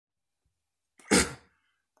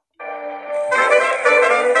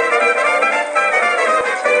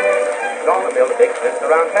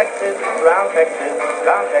around Texas, around Texas,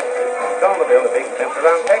 around Texas. Gonna build a big fence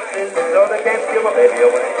around Texas so they can't steal my baby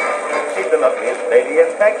away. She's the loveliest lady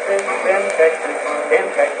in Texas, in Texas, in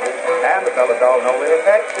Texas. And the fellas all know it in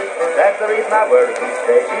Texas. That's the reason I wear it each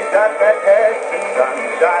day. She's got that Texas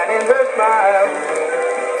sunshine in her smile.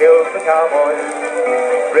 Kills the cowboy,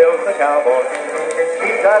 thrills the cowboy.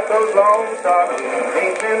 She's got those long star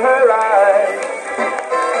moonbeams in her eyes.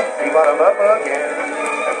 See what I'm up against,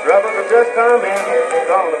 and troubles have just come in.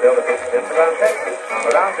 Gonna build a big fence around Texas,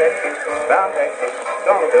 around Texas, around Texas.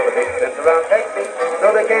 Gonna build a big fence around Texas,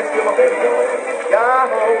 so they can't steal my baby away.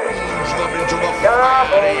 Yahoo!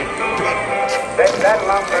 Yahoo! Bet that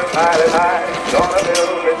lumber pile high. Gonna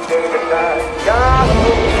build it to the sky.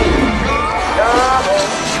 Yahoo! Yahoo!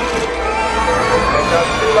 Make up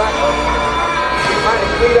to I know. She's mighty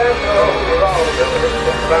sweet and slow. Gonna build a big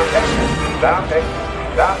fence around Texas, around Texas,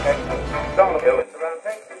 around Texas. Gonna build it around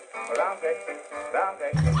Texas, around Texas, around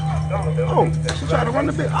Texas. Gonna build a big fence. She's trying to run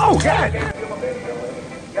the bit. Oh, God!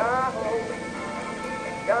 Yahoo!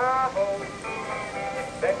 Yahoo!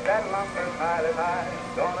 Bet that lumber pile high.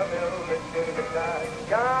 Gonna build it to the sky.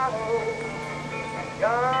 Yahoo!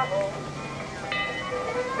 Yahoo!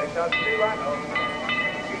 Because do I know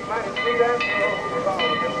she's mighty sweet and slow.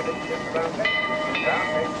 Gonna build a big fence around Texas, around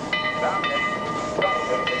Texas, around Texas. Gonna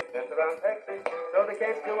build a big fence around Texas so they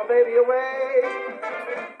can't steal my baby away.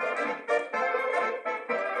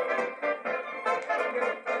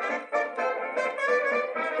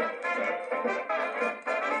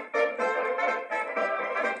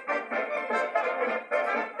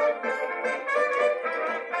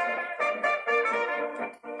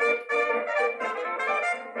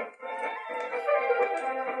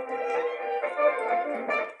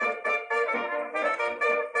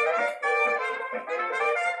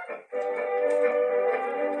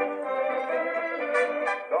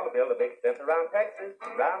 Build a big fence around Texas,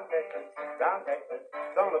 around Texas, around Texas.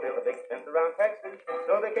 Gonna build a big fence around Texas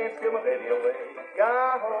so they can't steal my baby away.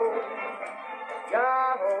 Yahoo!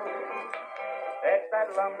 Yahoo! Fetch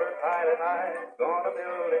that lumber pile high. Gonna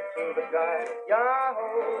build it to the sky.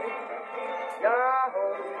 Yahoo!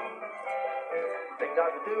 Yahoo! Big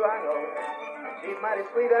dog do I know. She's mighty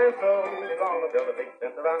sweet and slow. Gonna build a big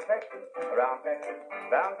fence around Texas, around Texas,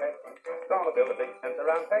 around Texas. Gonna build a big fence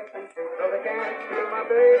around Texas so they can't steal my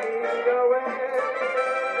baby away.